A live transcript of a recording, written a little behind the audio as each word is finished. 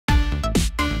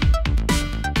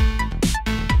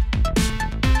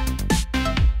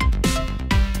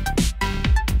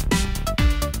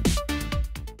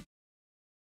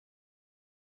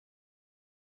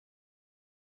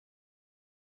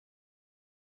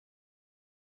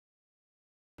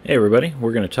Hey everybody,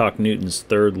 we're going to talk Newton's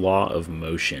third law of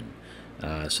motion.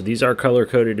 So these are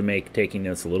color-coded to make taking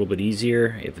notes a little bit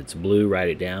easier. If it's blue, write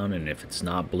it down, and if it's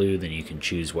not blue, then you can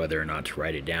choose whether or not to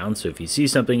write it down. So if you see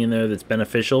something in there that's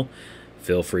beneficial,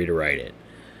 feel free to write it.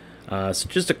 So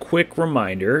just a quick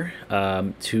reminder,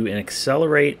 to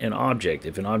accelerate an object,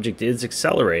 if an object is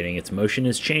accelerating, its motion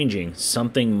is changing,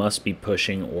 something must be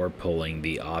pushing or pulling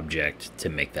the object to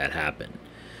make that happen.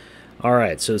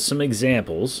 Alright, so some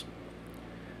examples.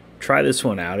 Try this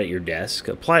one out at your desk.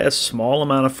 Apply a small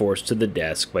amount of force to the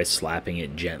desk by slapping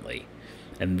it gently.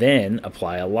 And then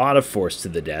apply a lot of force to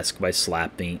the desk by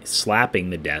slapping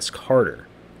the desk harder.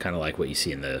 Kind of like what you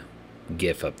see in the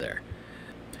GIF up there.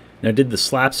 Now, did the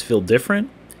slaps feel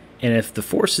different? And if the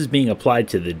force is being applied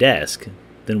to the desk,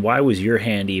 then why was your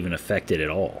hand even affected at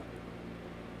all?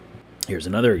 Here's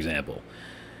another example.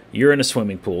 You're in a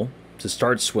swimming pool. To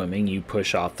start swimming, you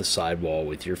push off the sidewall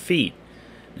with your feet.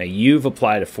 Now you've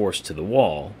applied a force to the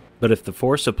wall, but if the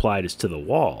force applied is to the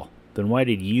wall, then why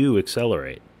did you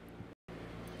accelerate?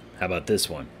 How about this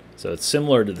one? So it's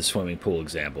similar to the swimming pool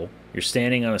example. You're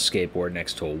standing on a skateboard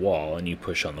next to a wall and you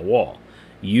push on the wall.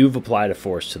 You've applied a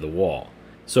force to the wall.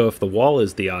 So if the wall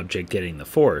is the object getting the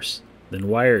force, then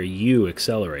why are you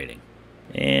accelerating?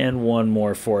 And one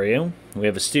more for you. We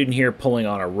have a student here pulling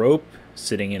on a rope,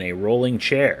 sitting in a rolling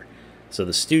chair. So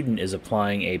the student is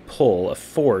applying a pull, a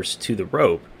force to the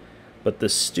rope, but the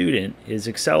student is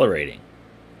accelerating.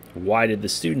 Why did the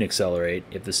student accelerate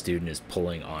if the student is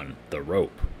pulling on the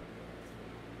rope?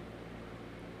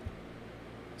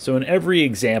 So in every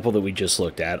example that we just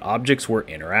looked at, objects were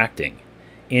interacting.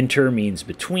 Inter means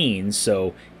between,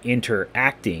 so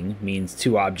interacting means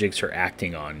two objects are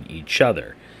acting on each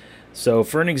other. So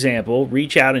for an example,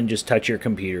 reach out and just touch your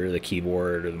computer, the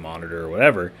keyboard, or the monitor, or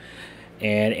whatever,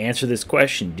 and answer this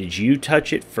question. Did you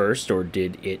touch it first or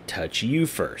did it touch you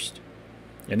first?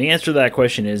 And the answer to that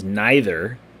question is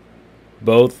neither.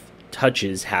 Both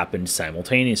touches happened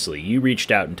simultaneously. You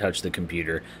reached out and touched the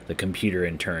computer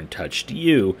in turn touched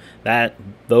you.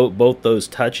 Both those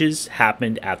touches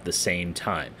happened at the same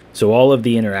time. So all of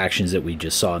the interactions that we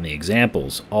just saw in the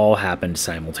examples all happened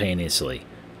simultaneously.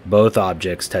 Both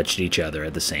objects touched each other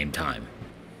at the same time.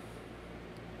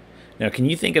 Now, can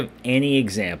you think of any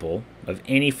example of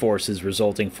any forces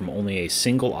resulting from only a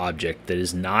single object that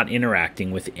is not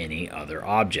interacting with any other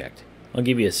object? I'll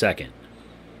give you a second.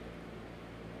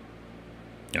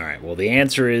 Alright, well the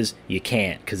answer is you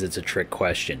can't, because it's a trick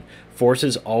question.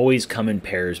 Forces always come in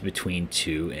pairs between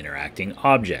two interacting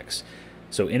objects.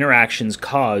 So interactions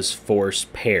cause force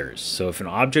pairs. So if an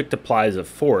object applies a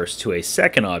force to a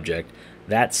second object,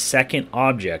 that second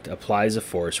object applies a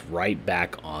force right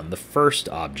back on the first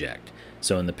object.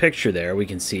 So in the picture there, we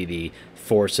can see the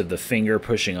force of the finger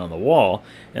pushing on the wall,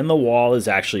 and the wall is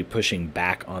actually pushing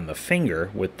back on the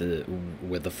finger with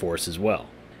the force as well.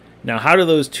 Now, how do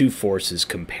those two forces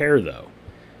compare, though?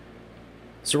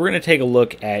 So we're going to take a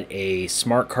look at a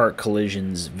Smart Cart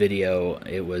Collisions video.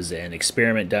 It was an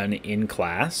experiment done in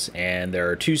class, and there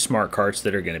are two smart carts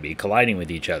that are going to be colliding with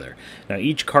each other. Now,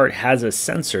 each cart has a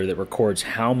sensor that records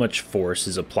how much force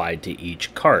is applied to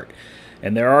each cart.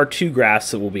 And there are two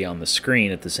graphs that will be on the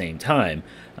screen at the same time.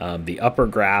 The upper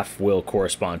graph will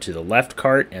correspond to the left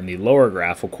cart, and the lower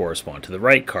graph will correspond to the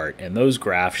right cart. And those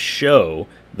graphs show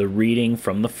the reading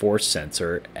from the force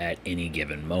sensor at any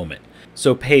given moment.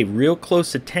 So pay real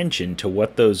close attention to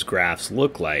what those graphs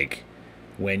look like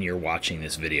when you're watching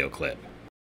this video clip.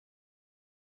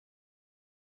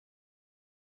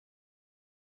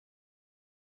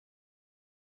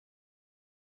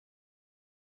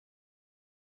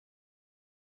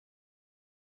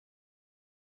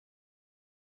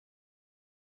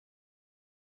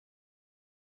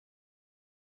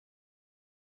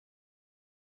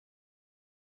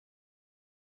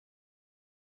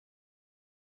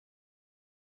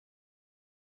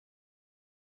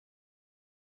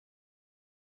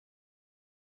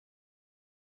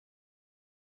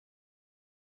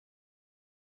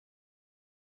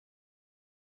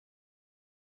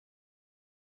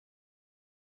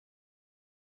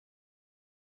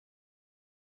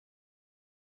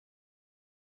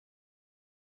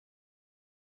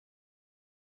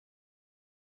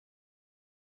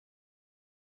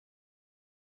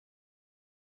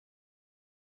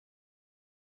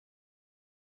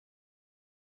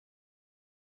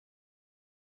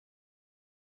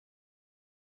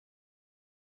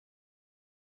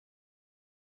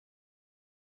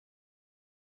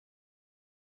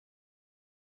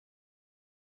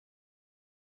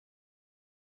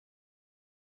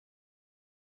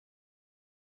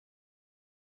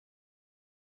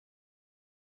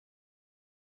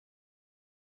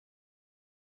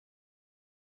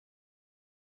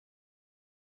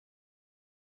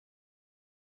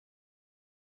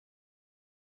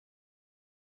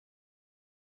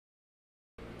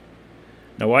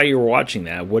 Now, while you were watching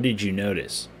that, what did you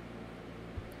notice?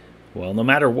 Well, no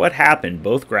matter what happened,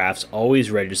 both graphs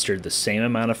always registered the same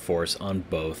amount of force on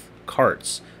both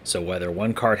carts. So whether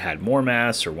one cart had more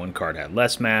mass or one cart had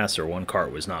less mass or one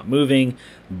cart was not moving,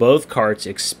 both carts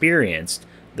experienced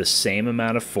the same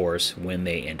amount of force when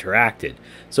they interacted.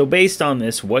 So based on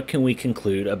this, what can we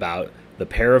conclude about the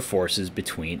pair of forces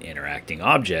between interacting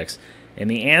objects? And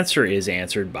the answer is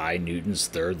answered by Newton's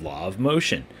third law of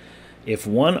motion. If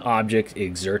one object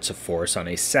exerts a force on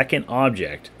a second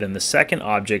object, then the second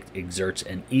object exerts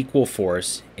an equal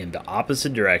force in the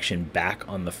opposite direction back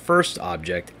on the first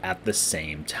object at the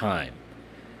same time.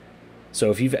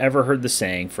 So if you've ever heard the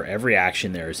saying, for every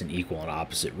action there is an equal and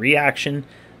opposite reaction,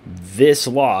 this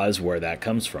law is where that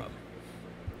comes from.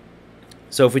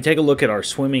 So if we take a look at our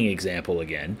swimming example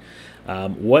again,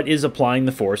 what is applying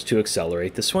the force to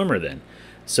accelerate the swimmer then?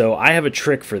 So I have a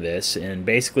trick for this, and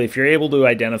basically if you're able to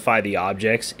identify the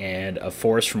objects and a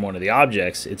force from one of the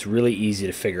objects, it's really easy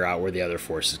to figure out where the other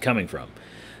force is coming from.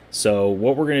 So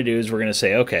what we're going to do is we're going to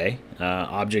say, okay,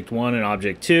 object 1 and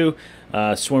object 2,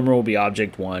 swimmer will be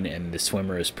object 1, and the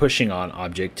swimmer is pushing on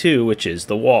object 2, which is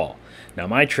the wall. Now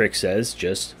my trick says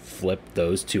just flip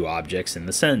those two objects in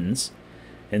the sentence,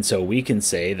 and so we can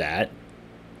say that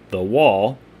the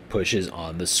wall pushes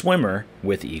on the swimmer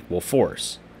with equal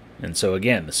force. And so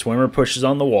again, the swimmer pushes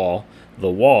on the wall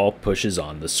pushes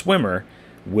on the swimmer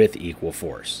with equal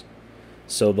force.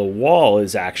 So the wall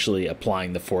is actually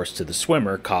applying the force to the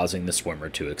swimmer, causing the swimmer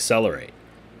to accelerate.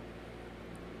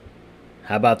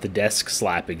 How about the desk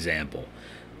slap example?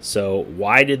 So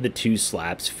why did the two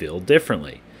slaps feel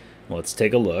differently? Well, let's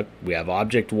take a look. We have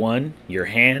object 1, your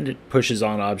hand pushes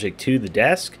on object 2, the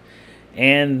desk,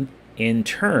 and in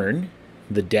turn,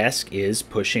 the desk is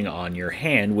pushing on your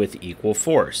hand with equal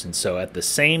force. And so at the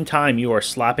same time you are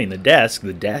slapping the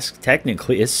desk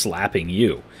technically is slapping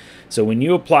you. So when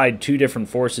you applied two different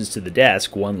forces to the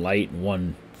desk, one light and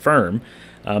one firm,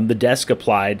 the desk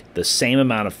applied the same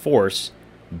amount of force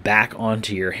back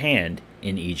onto your hand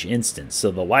in each instance.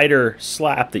 So the lighter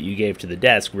slap that you gave to the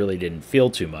desk really didn't feel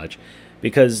too much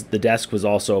because the desk was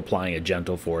also applying a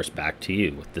gentle force back to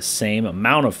you with the same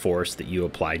amount of force that you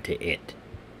applied to it.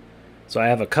 So I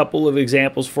have a couple of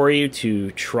examples for you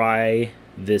to try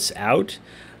this out.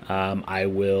 I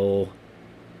will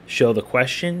show the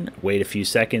question, wait a few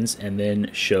seconds, and then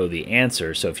show the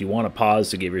answer. So if you want to pause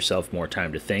to give yourself more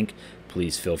time to think,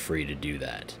 please feel free to do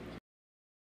that.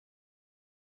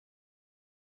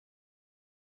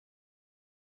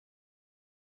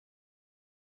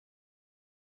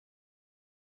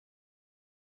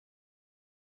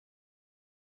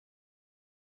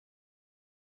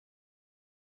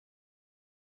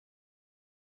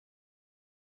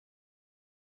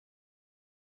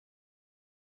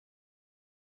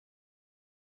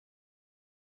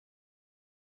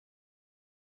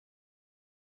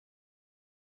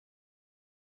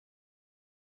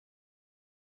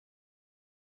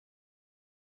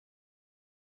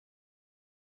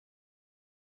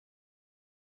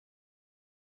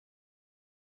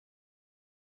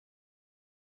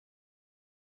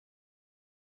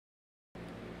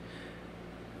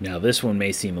 Now this one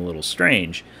may seem a little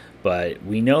strange, but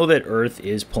we know that Earth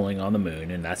is pulling on the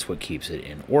moon and that's what keeps it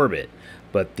in orbit.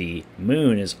 But the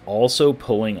moon is also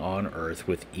pulling on Earth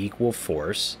with equal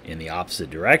force in the opposite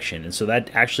direction, and so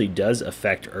that actually does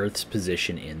affect Earth's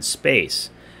position in space.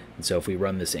 And so if we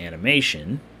run this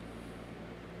animation,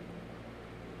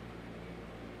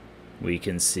 we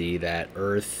can see that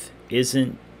Earth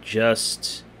isn't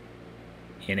just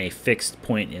in a fixed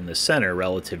point in the center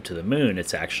relative to the moon.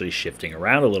 It's actually shifting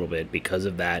around a little bit because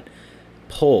of that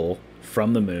pull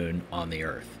from the moon on the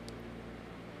Earth.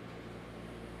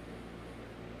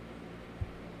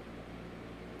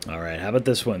 Alright, how about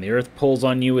this one? The Earth pulls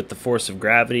on you with the force of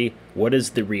gravity. What is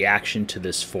the reaction to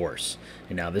this force?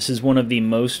 And now this is one of the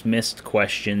most missed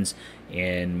questions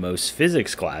in most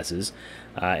physics classes.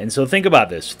 And so think about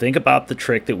this. Think about the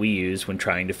trick that we use when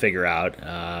trying to figure out,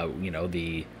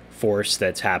 the force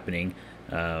that's happening,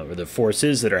 or the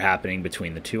forces that are happening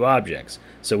between the two objects.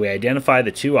 So we identify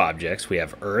the two objects. We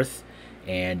have Earth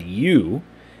and you,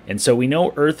 and so we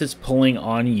know Earth is pulling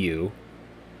on you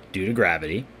due to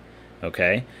gravity.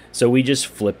 Okay, so we just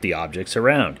flip the objects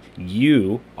around.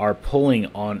 You are pulling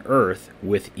on Earth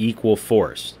with equal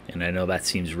force, and I know that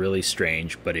seems really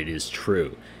strange, but it is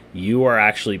true. You are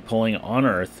actually pulling on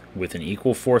Earth with an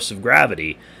equal force of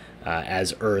gravity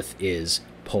as Earth is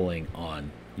pulling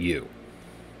on you.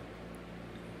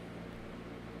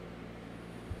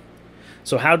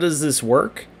 So how does this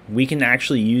work? We can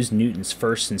actually use Newton's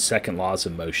first and second laws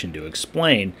of motion to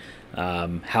explain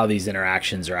how these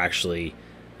interactions are actually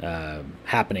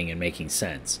happening and making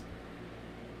sense.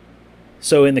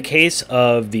 So in the case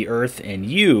of the Earth and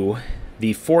you,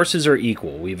 the forces are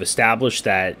equal. We've established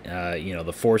that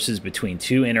the forces between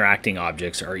two interacting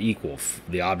objects are equal.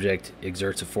 The object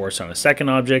exerts a force on a second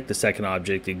object. The second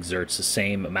object exerts the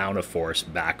same amount of force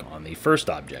back on the first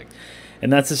object.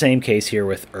 And that's the same case here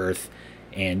with Earth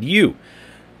and you.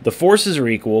 The forces are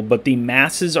equal, but the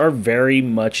masses are very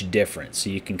much different. So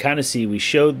you can kind of see we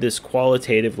showed this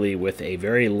qualitatively with a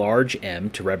very large M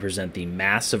to represent the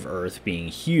mass of Earth being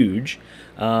huge.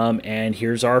 And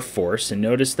here's our force. And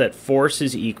notice that force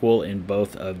is equal in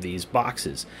both of these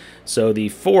boxes. So the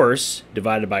force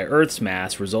divided by Earth's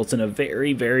mass results in a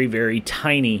very, very, very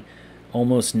tiny,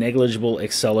 almost negligible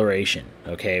acceleration.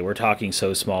 Okay, we're talking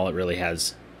so small it really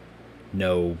has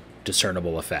no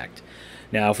discernible effect.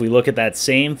 Now, if we look at that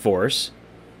same force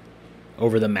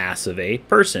over the mass of a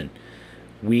person,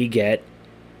 we get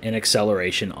an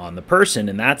acceleration on the person,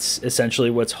 and that's essentially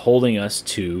what's holding us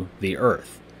to the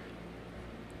Earth.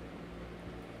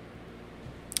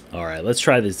 All right, let's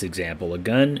try this example. A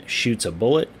gun shoots a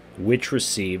bullet. Which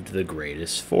received the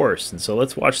greatest force? And so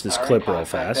let's watch this clip real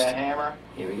fast. That hammer.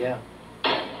 Here we go.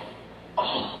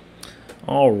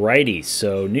 Alrighty,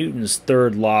 so Newton's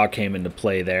third law came into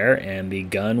play there, and the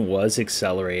gun was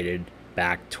accelerated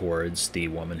back towards the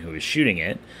woman who was shooting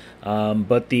it.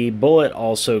 But the bullet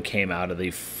also came out of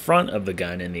the front of the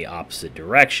gun in the opposite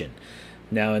direction.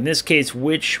 Now, in this case,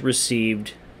 which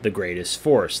received the greatest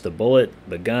force? The bullet,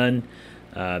 the gun,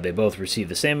 they both receive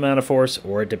the same amount of force,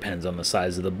 or it depends on the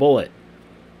size of the bullet.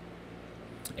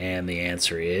 And the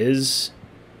answer is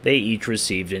they each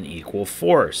received an equal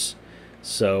force.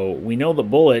 So we know the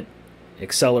bullet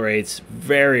accelerates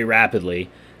very rapidly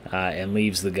and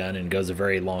leaves the gun and goes a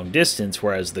very long distance,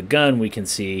 whereas the gun, we can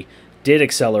see, did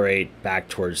accelerate back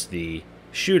towards the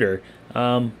shooter,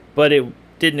 but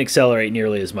it didn't accelerate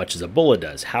nearly as much as a bullet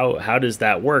does. How does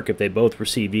that work if they both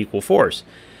receive equal force?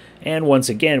 And once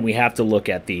again, we have to look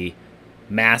at the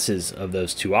masses of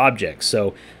those two objects.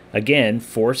 So again,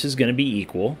 force is going to be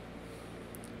equal,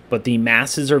 but the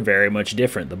masses are very much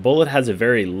different. The bullet has a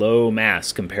very low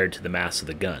mass compared to the mass of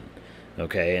the gun.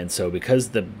 Okay, and so because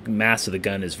the mass of the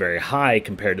gun is very high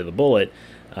compared to the bullet,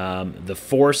 the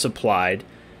force applied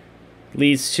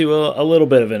leads to a little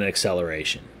bit of an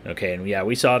acceleration. Okay, and yeah,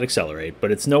 we saw it accelerate,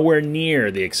 but it's nowhere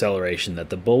near the acceleration that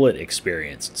the bullet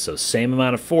experienced. So same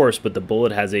amount of force, but the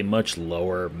bullet has a much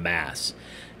lower mass.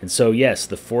 And so yes,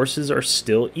 the forces are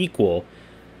still equal,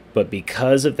 but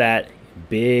because of that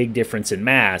big difference in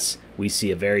mass, we see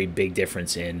a very big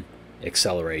difference in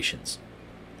accelerations.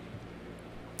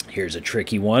 Here's a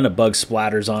tricky one. A bug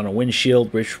splatters on a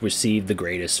windshield. Which received the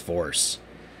greatest force?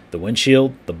 The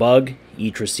windshield, the bug,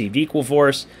 each received equal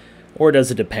force, or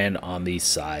does it depend on the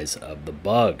size of the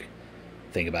bug?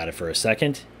 Think about it for a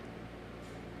second.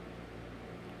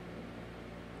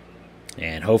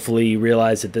 And hopefully you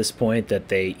realize at this point that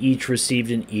they each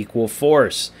received an equal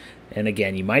force. And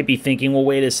again, you might be thinking, well,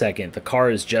 wait a second, the car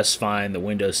is just fine, the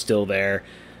window's still there.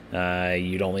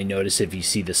 You'd only notice if you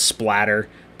see the splatter,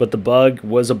 but the bug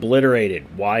was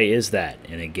obliterated. Why is that?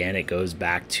 And again, it goes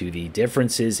back to the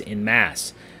differences in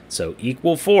mass. So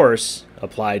equal force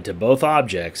applied to both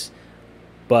objects,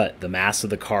 but the mass of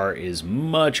the car is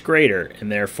much greater, and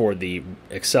therefore the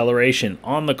acceleration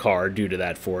on the car due to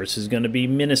that force is going to be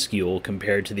minuscule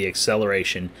compared to the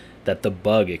acceleration that the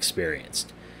bug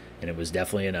experienced. And it was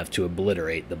definitely enough to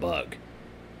obliterate the bug.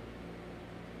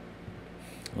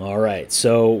 All right,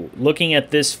 so looking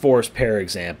at this force pair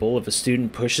example, if a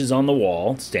student pushes on the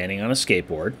wall standing on a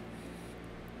skateboard,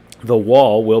 the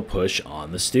wall will push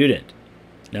on the student.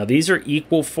 Now these are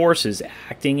equal forces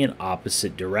acting in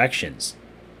opposite directions.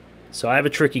 So I have a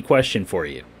tricky question for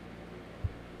you.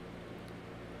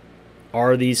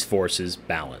 Are these forces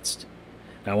balanced?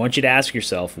 Now I want you to ask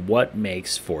yourself, what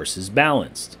makes forces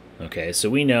balanced? Okay, so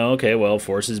we know, okay, well,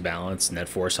 force is balanced. Net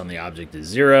force on the object is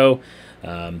 0.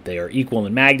 They are equal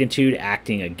in magnitude,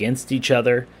 acting against each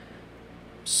other.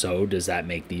 So does that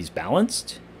make these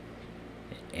balanced?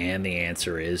 And the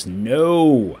answer is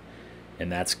no.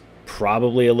 And that's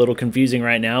probably a little confusing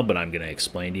right now, but I'm going to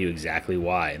explain to you exactly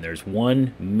why. And there's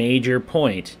one major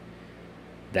point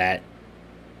that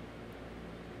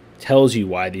tells you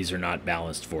why these are not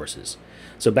balanced forces.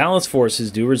 So balanced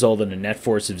forces do result in a net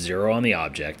force of 0 on the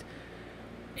object,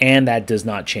 and that does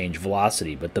not change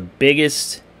velocity. But the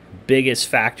biggest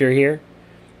factor here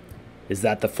is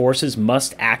that the forces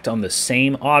must act on the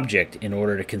same object in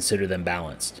order to consider them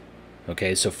balanced.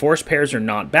 Okay, so force pairs are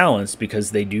not balanced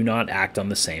because they do not act on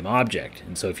the same object.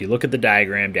 And so if you look at the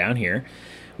diagram down here,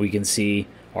 we can see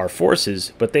our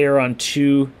forces, but they are on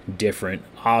two different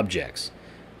objects.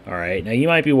 All right, now you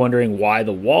might be wondering why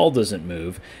the wall doesn't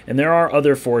move, and there are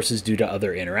other forces due to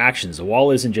other interactions. The wall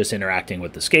isn't just interacting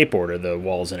with the skateboarder, the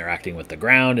wall is interacting with the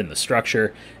ground and the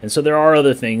structure, and so there are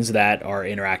other things that are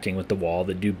interacting with the wall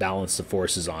that do balance the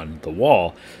forces on the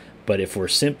wall. But if we're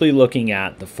simply looking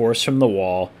at the force from the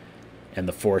wall and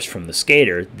the force from the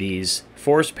skater, these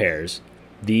force pairs,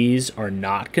 these are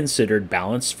not considered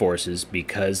balanced forces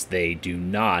because they do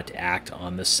not act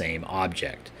on the same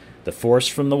object. The force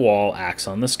from the wall acts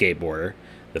on the skateboarder.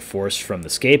 The force from the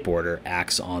skateboarder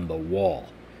acts on the wall.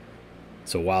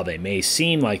 So while they may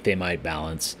seem like they might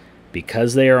balance,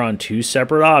 because they are on two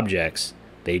separate objects,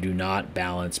 they do not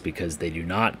balance because they do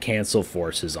not cancel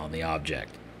forces on the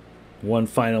object. One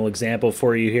final example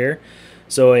for you here.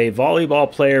 So a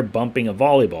volleyball player bumping a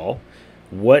volleyball,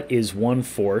 what is one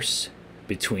force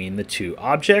between the two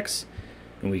objects?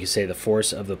 And we can say the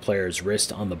force of the player's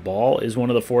wrist on the ball is one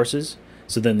of the forces.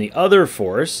 So then the other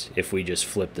force, if we just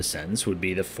flip the sentence, would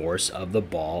be the force of the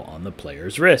ball on the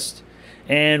player's wrist.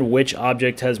 And which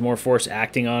object has more force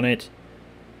acting on it?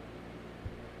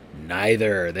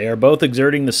 Neither. They are both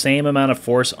exerting the same amount of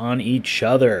force on each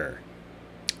other.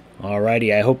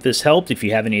 Alrighty, I hope this helped. If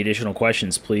you have any additional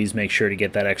questions, please make sure to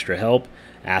get that extra help.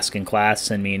 Ask in class,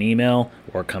 send me an email,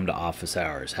 or come to office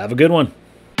hours. Have a good one.